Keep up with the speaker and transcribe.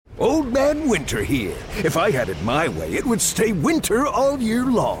Old Man Winter here. If I had it my way, it would stay winter all year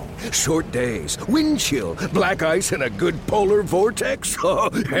long. Short days, wind chill, black ice, and a good polar vortex.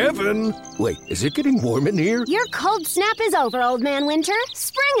 Oh, heaven. Wait, is it getting warm in here? Your cold snap is over, Old Man Winter.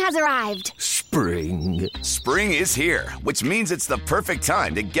 Spring has arrived. Spring. Spring is here, which means it's the perfect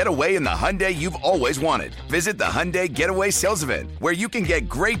time to get away in the Hyundai you've always wanted. Visit the Hyundai Getaway Sales Event, where you can get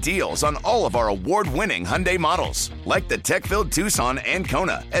great deals on all of our award-winning Hyundai models, like the tech-filled Tucson and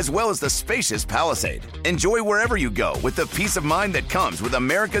Kona, as well as the spacious Palisade. Enjoy wherever you go with the peace of mind that comes with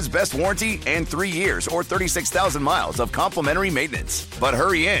America's best warranty and 3 years or 36,000 miles of complimentary maintenance. But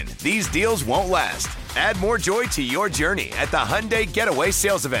hurry in, these deals won't last. Add more joy to your journey at the Hyundai Getaway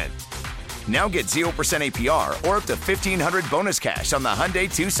Sales Event. Now get 0% APR or up to $1,500 bonus cash on the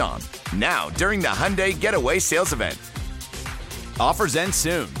Hyundai Tucson. Now, during the Hyundai Getaway Sales Event. Offers end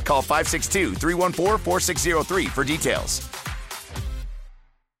soon. Call 562-314-4603 for details.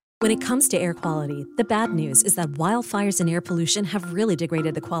 When it comes to air quality, the bad news is that wildfires and air pollution have really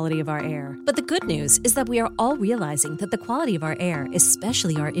degraded the quality of our air. But the good news is that we are all realizing that the quality of our air,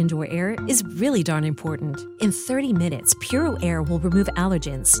 especially our indoor air, is really darn important. In 30 minutes, Puro Air will remove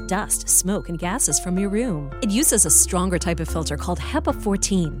allergens, dust, smoke, and gases from your room. It uses a stronger type of filter called HEPA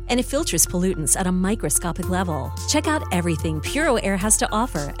 14, and it filters pollutants at a microscopic level. Check out everything Puro Air has to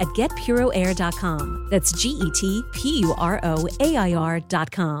offer at getpuroair.com. That's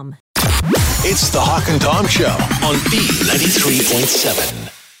GetPuroAir.com. It's the Hawk and Tom Show on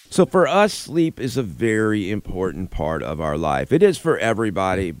B93.7. So for us, sleep is a very important part of our life. It is for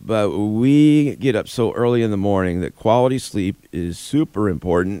everybody, but we get up so early in the morning that quality sleep is super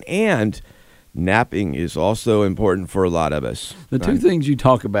important, and napping is also important for a lot of us. The two things you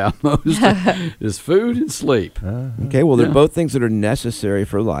talk about most is food and sleep. Okay, well, they're both things that are necessary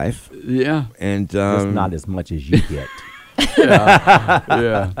for life. Yeah. And just not as much as you get.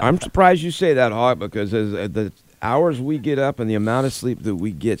 Yeah. I'm surprised you say that, Hawk, because as the hours we get up and the amount of sleep that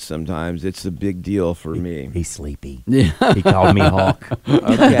we get sometimes, it's a big deal for me. He's sleepy. Yeah. He called me Hawk.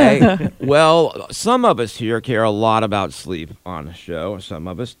 Okay. Well, some of us here care a lot about sleep on the show. Some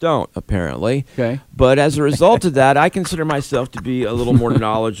of us don't, apparently. Okay. But as a result of that, I consider myself to be a little more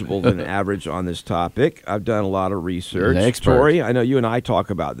knowledgeable than average on this topic. I've done a lot of research. An expert. Tori, I know you and I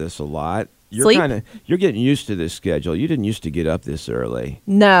talk about this a lot. You're getting used to this schedule. You didn't used to get up this early.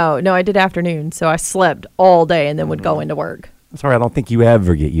 No, I did afternoon, so I slept all day and then would go into work. Sorry, I don't think you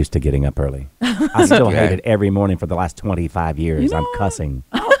ever get used to getting up early. I still hate it every morning for the last 25 years. I'm cussing.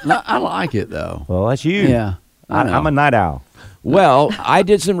 I like it, though. Well, that's you. Yeah. I'm a night owl. Well, I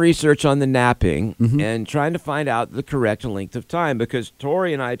did some research on the napping and trying to find out the correct length of time, because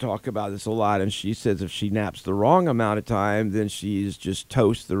Tori and I talk about this a lot, and she says if she naps the wrong amount of time, then she's just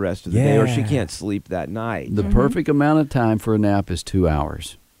toast the rest of the day, or she can't sleep that night. The perfect amount of time for a nap is 2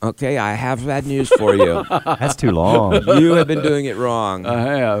 hours. Okay, I have bad news for you. That's too long. You have been doing it wrong.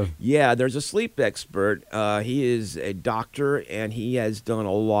 I have. Yeah, there's a sleep expert. He is a doctor, and he has done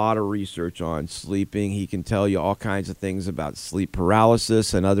a lot of research on sleeping. He can tell you all kinds of things about sleep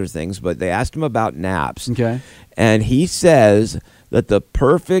paralysis and other things, but they asked him about naps. Okay. And he says that the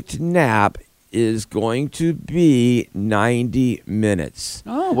perfect nap is going to be 90 minutes.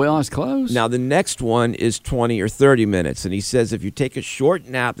 Oh, well, that's close. Now, the next one is 20 or 30 minutes. And he says if you take a short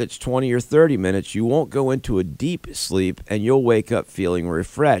nap that's 20 or 30 minutes, you won't go into a deep sleep and you'll wake up feeling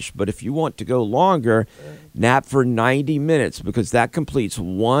refreshed. But if you want to go longer, nap for 90 minutes, because that completes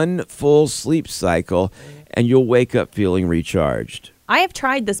one full sleep cycle and you'll wake up feeling recharged. I have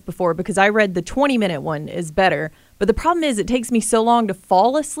tried this before because I read the 20-minute one is better. But the problem is it takes me so long to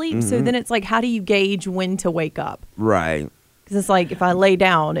fall asleep. So then it's like, how do you gauge when to wake up? Right. Because it's like if I lay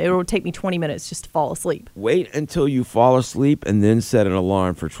down, it will take me 20 minutes just to fall asleep. Wait until you fall asleep and then set an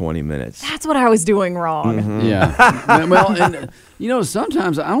alarm for 20 minutes. That's what I was doing wrong. Yeah. Well, and,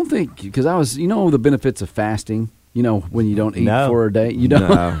 sometimes I don't think, because I was, the benefits of fasting. When you don't eat for a day, you don't.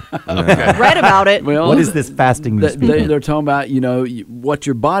 No. Read about it. Well, what is this fasting? They're talking about, what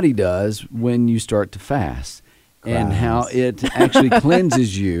your body does when you start to fast. And how it actually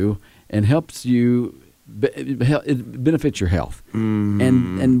cleanses you and helps you, it benefits your health.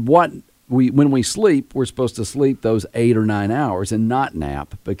 And when we sleep, we're supposed to sleep those 8 or 9 hours and not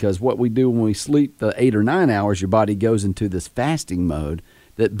nap, because what we do when we sleep the 8 or 9 hours, your body goes into this fasting mode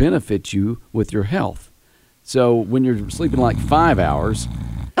that benefits you with your health. So when you're sleeping like 5 hours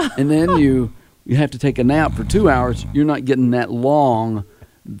and then you have to take a nap for 2 hours, you're not getting that long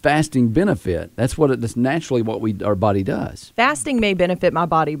fasting benefit? That's naturally what our body does. Fasting may benefit my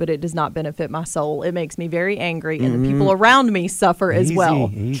body, but it does not benefit my soul. It makes me very angry, and the people around me suffer as well.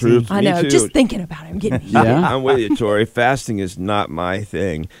 True. I know. Me too. Just thinking about it, I'm getting heated. Yeah. I'm with you, Tori. Fasting is not my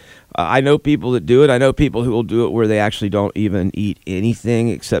thing. I know people that do it. I know people who will do it where they actually don't even eat anything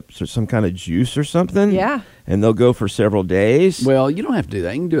except for some kind of juice or something. Yeah. And they'll go for several days. Well, you don't have to do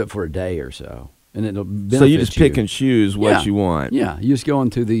that. You can do it for a day or so, and it'll benefit So you just pick and choose what you want. Yeah, you just go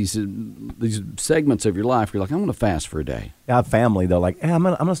into these segments of your life. You're like, I'm going to fast for a day. I have family, though, like, hey, I'm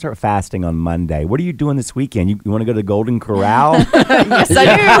gonna start fasting on Monday. What are you doing this weekend? You want to go to Golden Corral? Yes,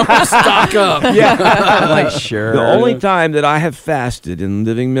 I do. Stock up. Yeah. I'm like, sure. The only time that I have fasted in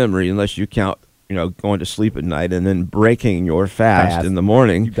living memory, unless you count, going to sleep at night and then breaking your fast in the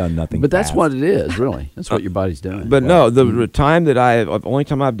morning. You've done nothing. But that's fast. what it is, really. That's what your body's doing. But no, the time that only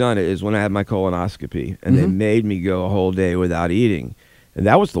time I've done it is when I had my colonoscopy, and they made me go a whole day without eating. And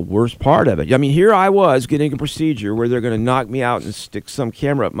that was the worst part of it. I mean, here I was getting a procedure where they're going to knock me out and stick some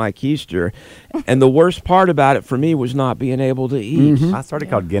camera up my keister. And the worst part about it for me was not being able to eat. I started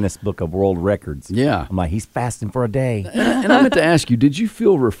called Guinness Book of World Records. Yeah. I'm like, he's fasting for a day. And I meant to ask you, did you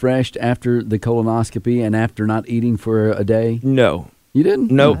feel refreshed after the colonoscopy and after not eating for a day? No. You didn't?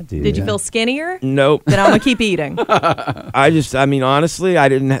 Nope. Did you feel skinnier? Nope. Then I'm going to keep eating. Honestly, I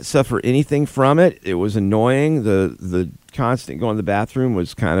didn't suffer anything from it. It was annoying. The constant going to the bathroom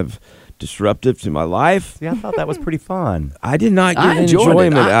was kind of disruptive to my life. Yeah, I thought that was pretty fun. I did not get enjoyed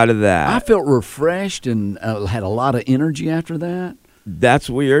enjoyment it. out of that. I felt refreshed and had a lot of energy after that. That's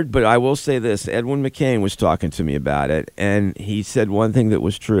weird, but I will say this. Edwin McCain was talking to me about it, and he said one thing that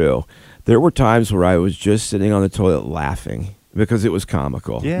was true. There were times where I was just sitting on the toilet laughing because it was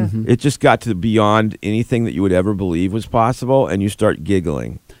comical. Yeah. It just got to beyond anything that you would ever believe was possible, and you start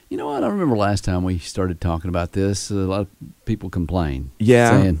giggling. You know what? I remember last time we started talking about this, a lot of people complained.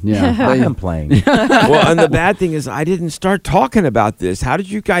 Yeah. Saying, yeah. I complain. Well, and the bad thing is I didn't start talking about this. How did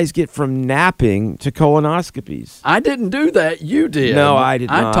you guys get from napping to colonoscopies? I didn't do that. You did. No, I did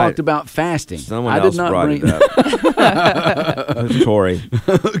not. I talked about fasting. Someone I else did not brought bring it up. It was Tori.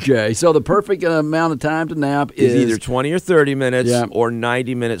 Okay, so the perfect amount of time to nap Is is either 20 or 30 minutes Yeah. or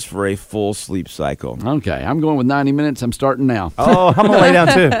 90 minutes for a full sleep cycle. Okay, I'm going with 90 minutes. I'm starting now. Oh, I'm going to lay down,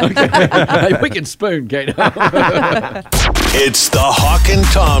 too. Hey, we can spoon, Kate. It's the Hawk and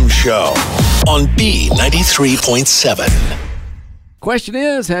Tom Show on B93.7. Question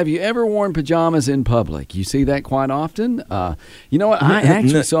is, have you ever worn pajamas in public? You see that quite often. You know what? I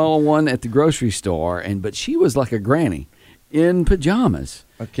actually saw one at the grocery store, but she was like a granny in pajamas.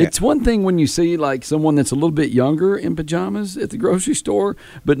 Okay. It's one thing when you see like someone that's a little bit younger in pajamas at the grocery store,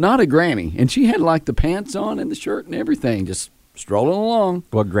 but not a granny. And she had like the pants on and the shirt and everything, just strolling along.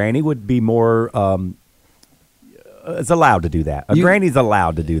 Well, Granny would be more... is allowed to do that. A granny's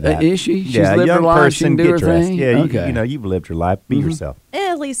allowed to do that. Is she? She's Yeah, a lived her young life. She person, can do get her dressed. thing? Yeah, Okay. you've lived your life. Be yourself.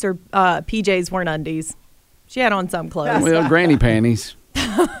 At least her PJs weren't undies. She had on some clothes. Well, granny panties.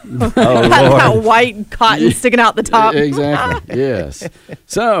 Oh, That Lord. white cotton sticking out the top. Exactly. Yes.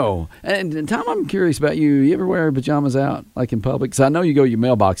 So, and Tom, I'm curious about you. You ever wear pajamas out, like in public? Because I know you go to your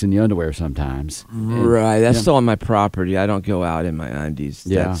mailbox in your underwear sometimes. Right. That's Yeah. still on my property. I don't go out in my undies.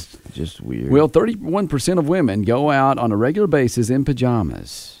 Yeah. That's just weird. Well, 31% of women go out on a regular basis in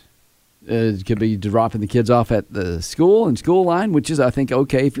pajamas. It could be dropping the kids off at the school and school line, which is, I think,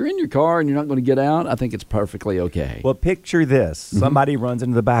 okay. If you're in your car and you're not going to get out, I think it's perfully okay. Well, picture this. Somebody runs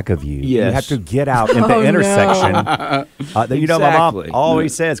into the back of you. You Yes. have to get out at the intersection. My mom Exactly.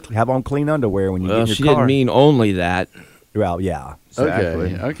 always says, have on clean underwear when you well, get in she your car. didn't mean only that. Well, yeah.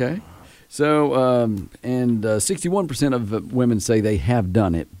 Exactly. Okay. So, 61% of women say they have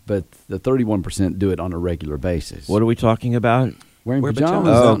done it, but the 31% do it on a regular basis. What are we talking about? Wearing Wear pajamas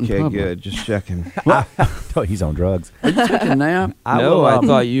pajamas. out in Okay, public. good. Just checking. Oh, he's on drugs. Are you taking a nap? No, I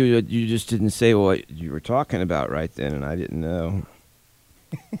thought you just didn't say what you were talking about right then, and I didn't know.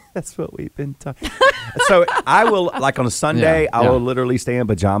 That's what we've been talking. So I will, like on a Sunday, Yeah, I yeah. will literally stay in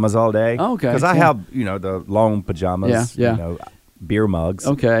pajamas all day. Okay, Because I yeah. have, the long pajamas, Yeah. beer mugs.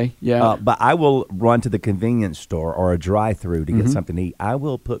 Okay, yeah. But I will run to the convenience store or a drive-through to get Mm-hmm. something to eat. I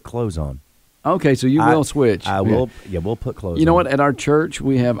will put clothes on. Okay, so you will switch. I will. Yeah, we'll put clothes on. You know what? At our church,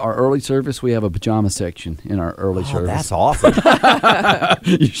 we have our early service. We have a pajama section in our early Oh, service. that's awesome.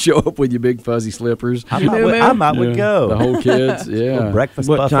 You show up with your big fuzzy slippers. I might would go. The whole kids, yeah. Breakfast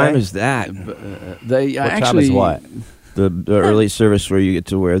What buffet. time is that? They What actually time is what? The early service where you get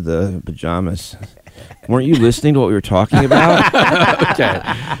to wear the pajamas. Weren't you listening to what we were talking about? Okay.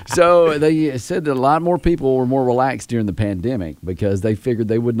 So they said that a lot more people were more relaxed during the pandemic because they figured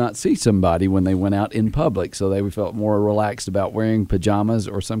they would not see somebody when they went out in public. So they felt more relaxed about wearing pajamas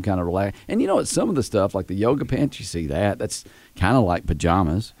or some kind of relax. And you know what? Some of the stuff, like the yoga pants, you see that's kind of like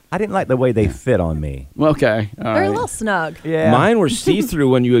pajamas. I didn't like the way they fit on me. Well, okay. All They're right. a little snug. Yeah. Mine were see-through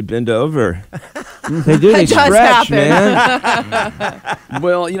when you would bend over. They do. They That does stretch, happen. man.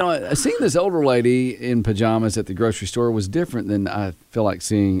 Well, you know, seeing this older lady in pajamas at the grocery store was different than I feel like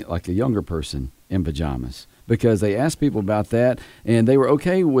seeing like a younger person in pajamas, because they asked people about that and they were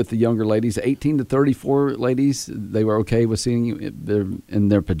okay with the younger ladies, 18 to 34 ladies. They were okay with seeing you in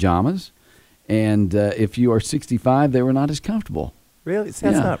their pajamas. And if you are 65, they were not as comfortable. Really? That's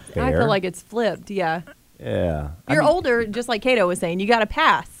Yeah. not fair. I feel like it's flipped. Yeah. Yeah. You're older, just like Kato was saying. You got to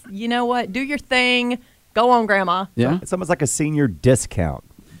pass. You know what? Do your thing. Go on, Grandma. Yeah. It's almost like a senior discount.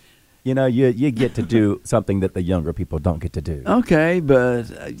 You know, you get to do something that the younger people don't get to do. Okay,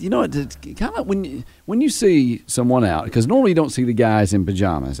 but you know, it's kind of when you see someone out, because normally you don't see the guys in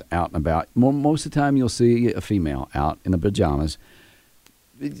pajamas out and about. Most of the time, you'll see a female out in the pajamas.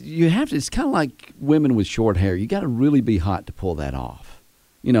 You have to. It's kind of like women with short hair. You got to really be hot to pull that off.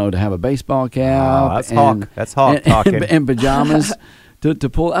 You know, to have a baseball cap. That's Hawk talking. And pajamas to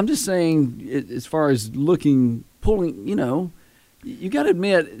pull. I'm just saying, as far as pulling. You know. You got to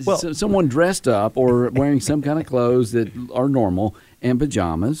admit, someone dressed up or wearing some kind of clothes that are normal and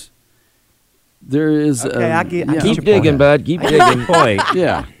pajamas. There is. Okay, I Keep your digging, point. bud. Keep digging. Point.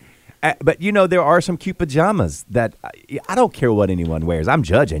 Yeah. But, you know, there are some cute pajamas that I don't care what anyone wears. I'm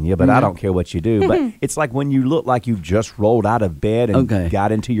judging you, but I don't care what you do. But it's like when you look like you just rolled out of bed and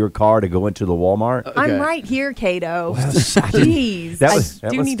got into your car to go into the Walmart. I'm right here, Kato. Jeez. That I was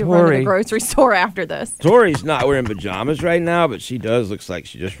do need to run to Tori. the grocery store after this. Tori's not wearing pajamas right now, but she does looks like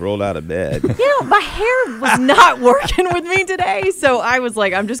she just rolled out of bed. You know, my hair was not working with me today, so I was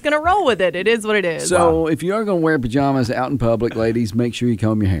like, I'm just going to roll with it. It is what it is. So if you are going to wear pajamas out in public, ladies, make sure you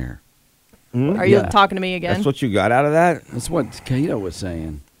comb your hair. Are you talking to me again? That's what you got out of that? That's what Kato was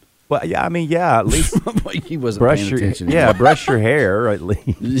saying. Well, yeah, I mean, yeah, at least He wasn't brush paying your attention. brush your hair at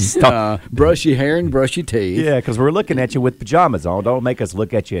least. Brush your hair and brush your teeth. Yeah, because we're looking at you with pajamas on. Don't make us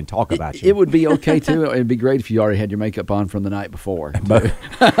look at you and talk about you. It would be okay, too. It'd be great if you already had your makeup on from the night before.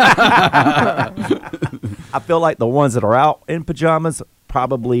 I feel like the ones that are out in pajamas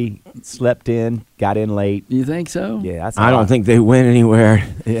probably slept in, got in late. You think so? Yeah, that's I don't think they went anywhere.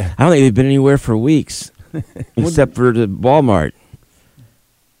 Yeah. I don't think they've been anywhere for weeks, except for the Walmart.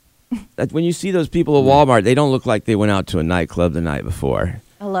 When you see those people at Walmart, they don't look like they went out to a nightclub the night before.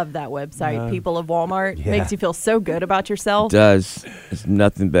 I love that website, People of Walmart. Yeah. Makes you feel so good about yourself. It does. It's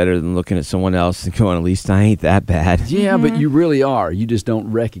nothing better than looking at someone else and going, at least I ain't that bad. Yeah, but you really are. You just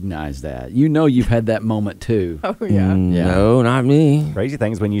don't recognize that. You know you've had that moment, too. Oh, yeah. Yeah. No, not me. Crazy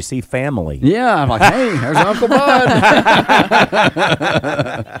things when you see family. Yeah, I'm like, hey, there's Uncle Bud.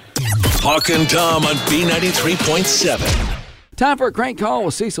 Hawk and Tom on B93.7. Time for a crank call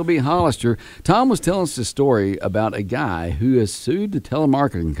with Cecil B. Hollister. Tom was telling us a story about a guy who has sued the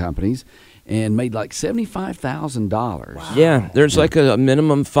telemarketing companies and made like $75,000. Wow. Yeah, there's like a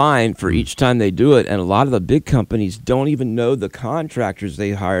minimum fine for each time they do it, and a lot of the big companies don't even know the contractors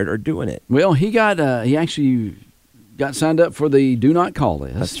they hired are doing it. Well, he actually got signed up for the Do Not Call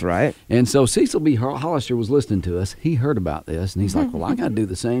list. That's right. And so Cecil B. Hollister was listening to us. He heard about this, and he's like, well, I got to do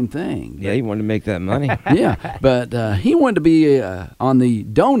the same thing. Yeah, he wanted to make that money. Yeah, but he wanted to be on the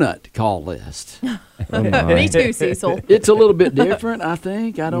donut call list. Me too, Cecil. It's a little bit different, I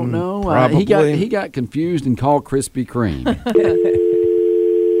think. I don't know. Probably. He got confused and called Krispy Kreme.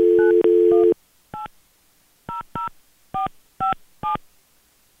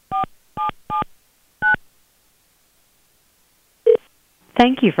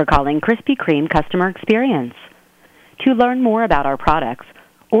 Thank you for calling Krispy Kreme Customer Experience. To learn more about our products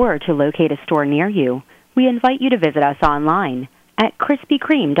or to locate a store near you, we invite you to visit us online at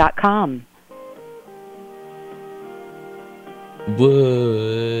krispykreme.com.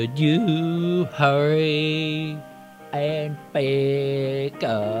 Would you hurry and pick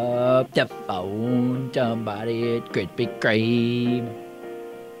up the phone? Somebody at Krispy Kreme.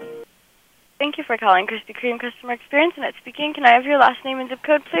 Thank you for calling Krispy Kreme Customer Experience. Annette speaking. Can I have your last name and zip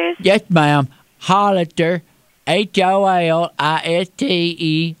code, please? Yes, ma'am. Hollister, Holiste,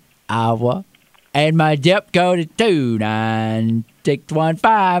 Iowa. And my zip code is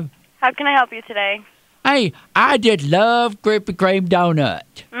 29615. How can I help you today? Hey, I just love Krispy Kreme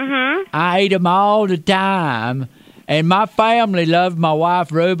donuts. Mm-hmm. I eat them all the time. And my family loves my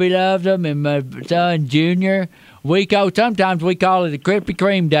wife Ruby loves them, and my son Junior. Sometimes we call it a Krispy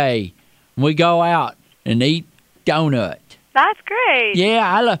Kreme day. and we go out and eat donut. That's great. Yeah,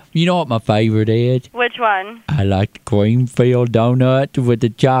 I love. You know what my favorite is? Which one? I like the cream-filled donut with the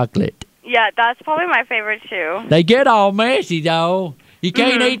chocolate. Yeah, that's probably my favorite too. They get all messy, though. You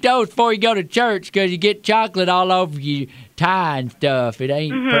can't eat those before you go to church because you get chocolate all over your tie and stuff. It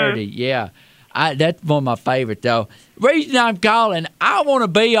ain't pretty. Yeah. That's one of my favorites, though. Reason I'm calling, I want to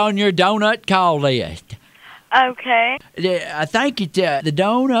be on your donut call list. Okay. I think it's the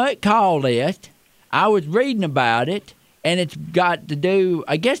donut call list. I was reading about it, and it's got to do,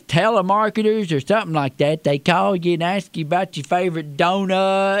 I guess, telemarketers or something like that. They call you and ask you about your favorite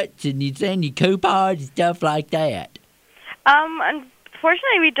donuts, and you send you coupons and stuff like that.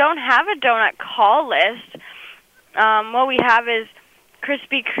 Unfortunately, we don't have a donut call list. What we have is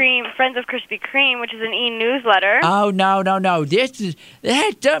Krispy Kreme, Friends of Krispy Kreme, which is an e-newsletter. Oh, no. It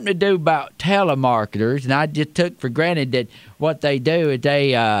has something to do about telemarketers, and I just took for granted that what they do is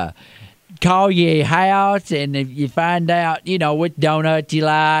they call you a house, and if you find out, which donut you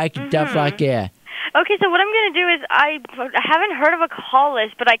like and stuff like that. Okay, so what I'm going to do is I haven't heard of a call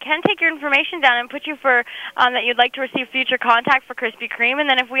list, but I can take your information down and put you for that you'd like to receive future contact for Krispy Kreme, and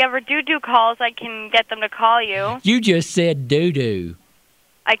then if we ever do calls, I can get them to call you. You just said doo-doo.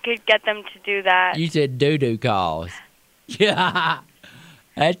 I could get them to do that. You said doo-doo calls. Yeah.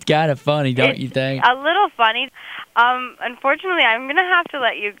 That's kind of funny, don't you think? A little funny. Unfortunately, I'm going to have to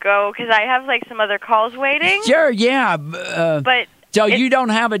let you go because I have, some other calls waiting. Sure, yeah. But so you don't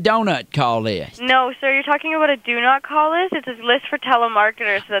have a donut call list? No, sir. You're talking about a do not call list? It's a list for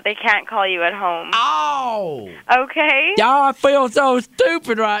telemarketers so that they can't call you at home. Oh! Okay. Y'all, I feel so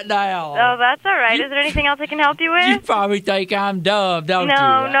stupid right now. Oh, that's all right. Is there anything else I can help you with? You probably think I'm dumb, don't you?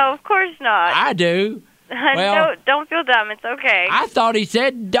 No, of course not. I do. Well, don't feel dumb. It's okay. I thought he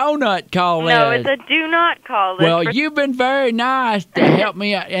said donut call list. No, it's a do not call list. Well, you've been very nice to help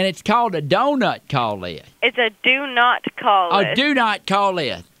me out, and it's called a donut call list. It's a do not call list. A do not call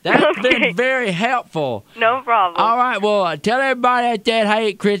list. That's been very helpful. No problem. All right, well, tell everybody out there I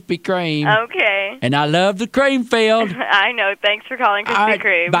hate Krispy Kreme. Okay. And I love the cream field. I know. Thanks for calling Krispy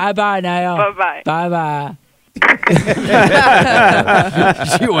Kreme. Bye-bye now. Bye-bye. Bye-bye.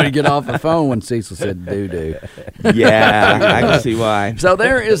 She wanted to get off the phone when Cecil said doo-doo. Yeah, I can see why. So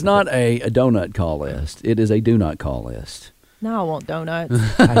there is not a donut call list. It is a do not call list. No, I want donuts.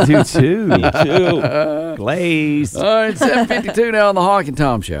 I do too. Me too. Glazed. All right, 7:52 now on the Hawk and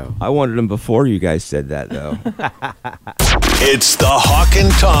Tom Show. I wanted them before you guys said that, though. It's the Hawk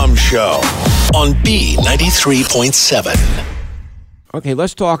and Tom Show on B93.7. Okay,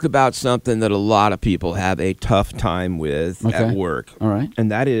 let's talk about something that a lot of people have a tough time with at work. All right. And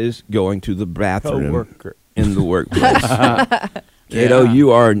that is going to the bathroom Co-worker. in the workplace. Cato,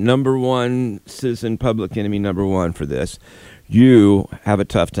 you are number one citizen, public enemy number one for this. You have a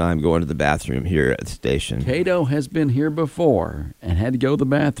tough time going to the bathroom here at the station. Cato has been here before and had to go to the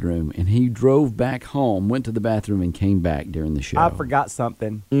bathroom, and he drove back home, went to the bathroom, and came back during the show. I forgot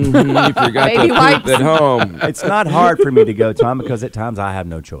something. Mm-hmm, you forgot to poop at home. It's not hard for me to go, Tom, because at times I have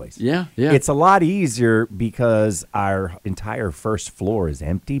no choice. Yeah. It's a lot easier because our entire first floor is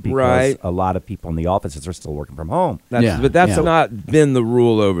empty because a lot of people in the offices are still working from home. But that's not been the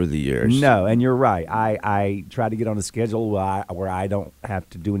rule over the years. No, and you're right. I try to get on a schedule where I don't have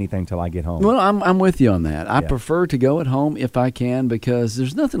to do anything till I get home. Well, I'm with you on that. I prefer to go at home if I can because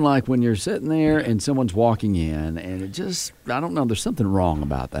there's nothing like when you're sitting there and someone's walking in and it just, I don't know, there's something wrong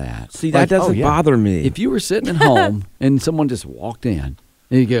about that. See, that doesn't bother me. If you were sitting at home and someone just walked in,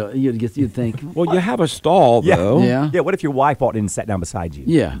 you'd think, well, you have a stall, though. Yeah. What if your wife walked in and sat down beside you?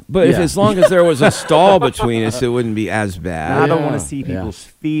 Yeah. But if as long as there was a stall between us, it wouldn't be as bad. I don't want to see people's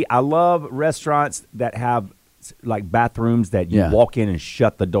feet. I love restaurants that have bathrooms that you walk in and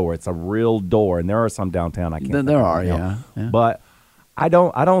shut the door. It's a real door, and there are some downtown. I can't. There are, yeah. But I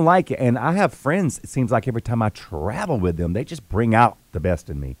don't like it, and I have friends. It seems like every time I travel with them, they just bring out the best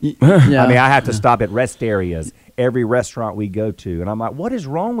in me. I mean, I have to stop at rest areas every restaurant we go to, and I'm like, what is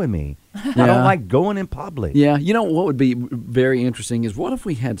wrong with me? I don't like going in public. Yeah, you know what would be very interesting is what if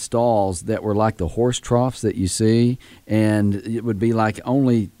we had stalls that were like the horse troughs that you see, and it would be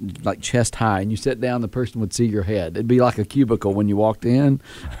only chest high, and you sit down, the person would see your head. It'd be like a cubicle when you walked in.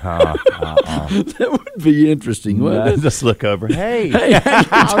 That would be interesting, wouldn't it? Just look over. Hey,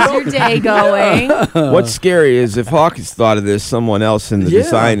 how's your day going? What's scary is if Hawkins thought of this, someone else in the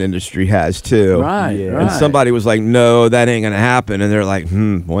design industry has too. Right. And somebody was like, no, that ain't going to happen. And they're like,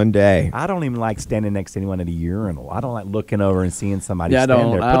 one day. I don't even like standing next to anyone at a urinal. I don't like looking over and seeing somebody Yeah, I stand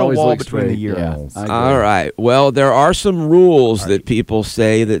don't. there. I Put a always wall look between the straight. Yeah, urinals. I agree. All right. Well, there are some rules that people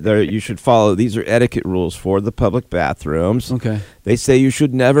say that you should follow. These are etiquette rules for the public bathrooms. Okay. They say you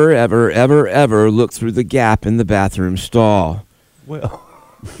should never, ever, ever, ever look through the gap in the bathroom stall. Well,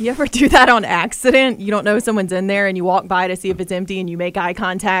 You ever do that on accident? You don't know someone's in there and you walk by to see if it's empty and you make eye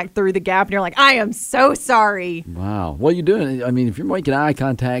contact through the gap and you're like, I am so sorry. Wow. What are you doing? I mean, if you're making eye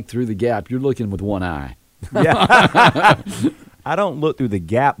contact through the gap, you're looking with one eye. yeah. I don't look through the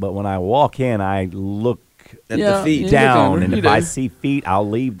gap, but when I walk in, I look At the feet. down, and if I see feet, I'll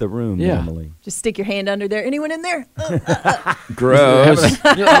leave the room normally. Just stick your hand under there. Anyone in there? Gross.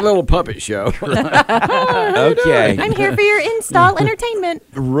 A little puppet show. Okay. I'm here for your install entertainment.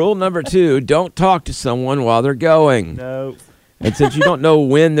 Rule number 2, don't talk to someone while they're going. No. And since you don't know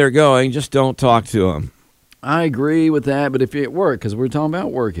when they're going, just don't talk to them. I agree with that, but if you're at work, because we're talking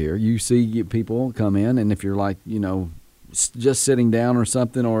about work here, you see people come in, and if you're like, just sitting down or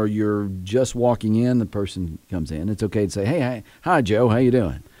something, or you're just walking in, the person comes in, it's okay to say, hey, hi, Joe, how you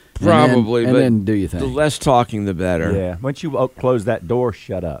doing? Probably, and but then do your thing. the less talking, the better. Yeah. Once you close that door,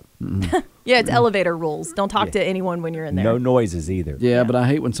 shut up. Yeah, it's elevator rules. Don't talk to anyone when you're in there. No noises either. Yeah, but I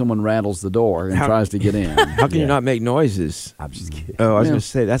hate when someone rattles the door and tries to get in. How can you not make noises? I'm just kidding. Oh, I was going to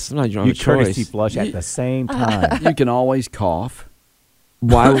say, that's not your own You choice. courtesy flush at the same time. You can always cough.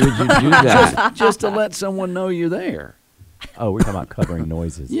 Why would you do that? Just to let someone know you're there. Oh, we're talking about covering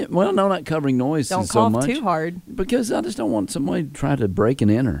noises. Yeah, well, no, not covering noises Don't so cough much. too hard. Because I just don't want somebody to try to break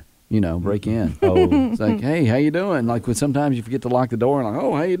and enter. Break in. Oh. It's like, hey, how you doing? Like when sometimes you forget to lock the door and like,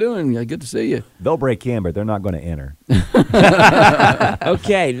 oh, how you doing? Yeah, good to see you. They'll break in, but they're not going to enter.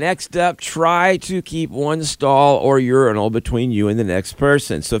 Okay, next up, try to keep one stall or urinal between you and the next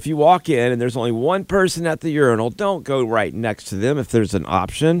person. So if you walk in and there's only one person at the urinal, don't go right next to them if there's an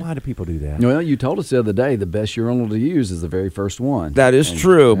option. Why do people do that? Well, you told us the other day the best urinal to use is the very first one. That is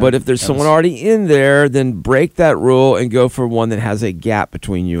true, but if there's someone already in there, then break that rule and go for one that has a gap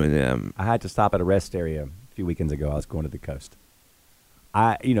between you and them. I had to stop at a rest area a few weekends ago. I was going to the coast.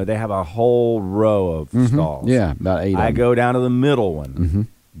 They have a whole row of stalls. Yeah, about 8 of I them. go down to the middle one,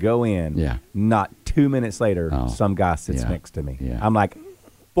 go in. Yeah. Not 2 minutes later, some guy sits Yeah. next to me. Yeah. I'm like,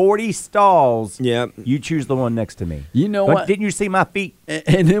 40 stalls. Yeah. You choose the one next to me. You know But what? Didn't you see my feet?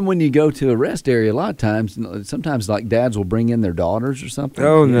 And then when you go to a rest area, a lot of times, sometimes like dads will bring in their daughters or something.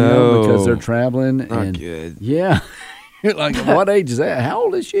 Oh, no. Because they're traveling. Not good. Yeah. You're like, what age is that? How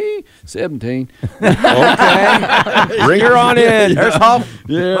old is she? 17. Okay. Bring her on in. There's Hop.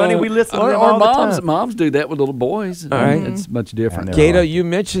 Yeah. Honey, we listen to Or, them or all the moms, time. moms do that with little boys. All right. It's much different. Gato, you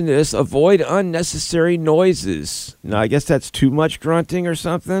mentioned this. Avoid unnecessary noises. Now, I guess that's too much grunting or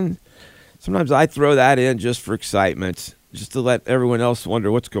something. Sometimes I throw that in just for excitement, just to let everyone else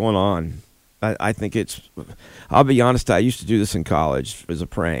wonder what's going on. I think I'll be honest, I used to do this in college as a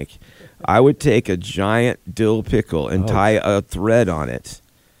prank. I would take a giant dill pickle and tie a thread on it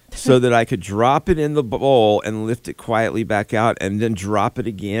so that I could drop it in the bowl and lift it quietly back out and then drop it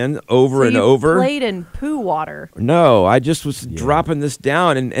again over and over. Played in poo water. No, I just was dropping this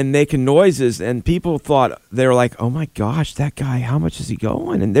down and making noises, and people thought, they were like, oh my gosh, that guy, how much is he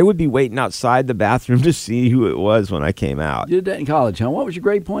going? And they would be waiting outside the bathroom to see who it was when I came out. You did that in college, huh? What was your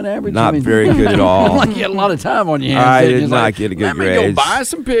grade point average? Not very good at all. Like you had a lot of time on your hands. I didn't did you? not Like, get a good let me grades. go buy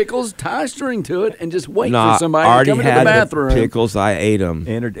some pickles, tie a string to it, and just wait Nah, for somebody already to come into had the bathroom. pickles, I ate them.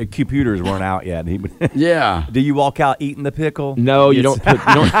 Computers weren't out yet. Yeah. Do you walk out eating the pickle? No, you don't put.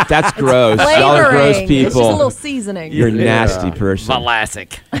 That's gross. Y'all are gross Flavoring. people. It's just a little seasoning. You're a nasty person.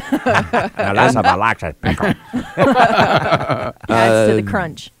 Vlasic. Now that's how I like that pickle. Adds to the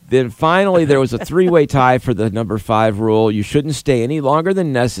crunch. Then finally, there was a three-way tie for the number 5 rule. You shouldn't stay any longer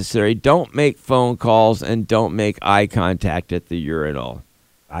than necessary. Don't make phone calls and don't make eye contact at the urinal.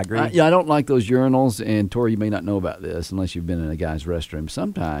 I agree. I don't like those urinals, and Tori, you may not know about this unless you've been in a guy's restroom.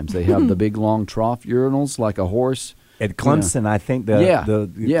 Sometimes they have the big long trough urinals like a horse. At Clemson, I think the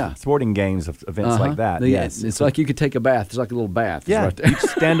Yeah. sporting games events like that. Yes, It's like you could take a bath. It's like a little bath. It's yeah. right there. You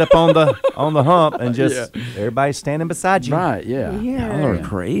just stand up on the hump and just everybody's standing beside you. Right, yeah. Y'all are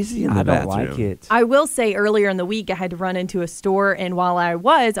crazy in the I don't bathroom. like it. I will say earlier in the week, I had to run into a store, and while I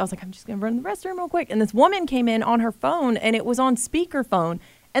was like, I'm just going to run to the restroom real quick. And this woman came in on her phone, and it was on speakerphone.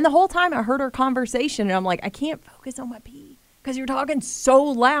 And the whole time I heard her conversation, and I'm like, I can't focus on my pee because you're talking so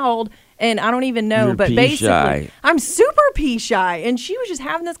loud, and I don't even know. You're but pee basically, shy. I'm super pee shy, and she was just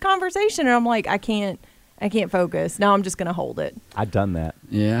having this conversation, and I'm like, I can't focus. Now I'm just going to hold it. I've done that.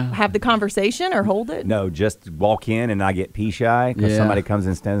 Yeah. Have the conversation or hold it? No, just walk in and I get pee shy because Yeah. somebody comes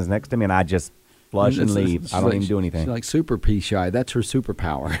and stands next to me and I just flush and leave. I don't even do anything. She's like super pee shy. That's her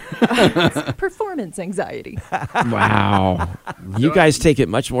superpower. Performance anxiety. Wow. You guys take it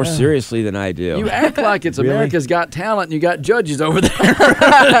much more seriously than I do. You act like it's America's Got Talent and you got judges over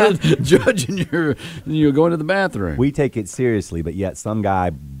there judging you're going to the bathroom. We take it seriously, but yet some guy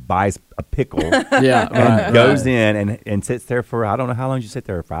buys a pickle and goes in and sits there for, I don't know how long you sit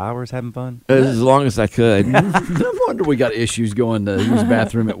there, for hours having fun? As long as I could. No wonder we got issues going to use the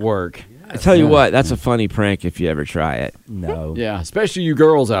bathroom at work. I tell you what, that's a funny prank if you ever try it. No. Yeah, especially you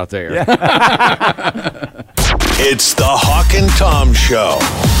girls out there. It's the Hawk and Tom Show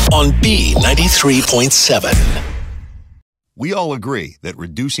on B93.7. We all agree that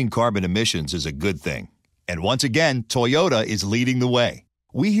reducing carbon emissions is a good thing. And once again, Toyota is leading the way.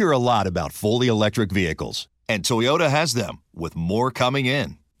 We hear a lot about fully electric vehicles, and Toyota has them, with more coming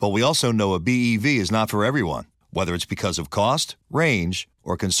in. But we also know a BEV is not for everyone, whether it's because of cost, range,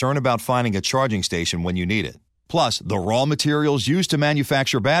 or concern about finding a charging station when you need it. Plus, the raw materials used to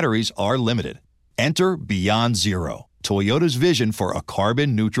manufacture batteries are limited. Enter Beyond Zero, Toyota's vision for a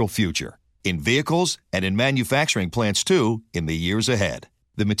carbon-neutral future. In vehicles and in manufacturing plants, too, in the years ahead.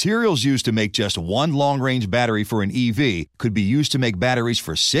 The materials used to make just one long-range battery for an EV could be used to make batteries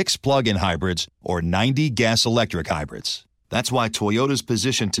for 6 plug-in hybrids or 90 gas-electric hybrids. That's why Toyota's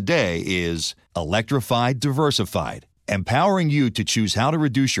position today is electrified, diversified, empowering you to choose how to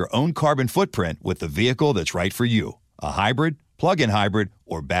reduce your own carbon footprint with the vehicle that's right for you, a hybrid, plug-in hybrid,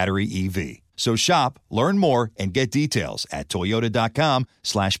 or battery EV. So shop, learn more, and get details at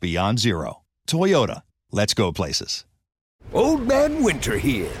toyota.com/Beyond Zero. Toyota, let's go places. Old Man Winter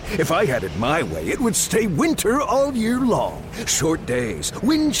here. If I had it my way, it would stay winter all year long. Short days,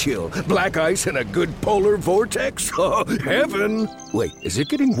 wind chill, black ice, and a good polar vortex. Oh, heaven. Wait, is it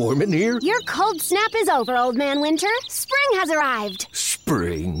getting warm in here? Your cold snap is over, Old Man Winter. Spring has arrived.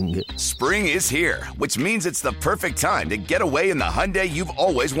 Spring. Spring is here, which means it's the perfect time to get away in the Hyundai you've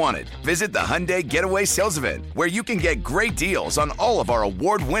always wanted. Visit the Hyundai Getaway Sales Event, where you can get great deals on all of our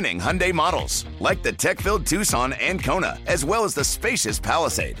award-winning Hyundai models, like the tech-filled Tucson and Kona, as well as the spacious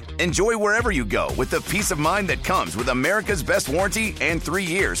Palisade. Enjoy wherever you go with the peace of mind that comes with America's best warranty and 3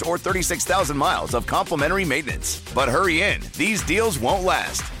 years or 36,000 miles of complimentary maintenance. But hurry in, these deals won't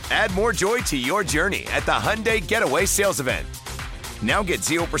last. Add more joy to your journey at the Hyundai Getaway Sales Event. Now get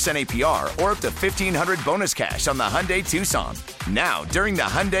 0% APR or up to $1,500 bonus cash on the Hyundai Tucson. Now, during the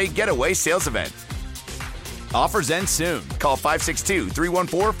Hyundai Getaway Sales Event. Offers end soon. Call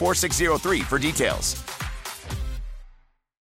 562-314-4603 for details.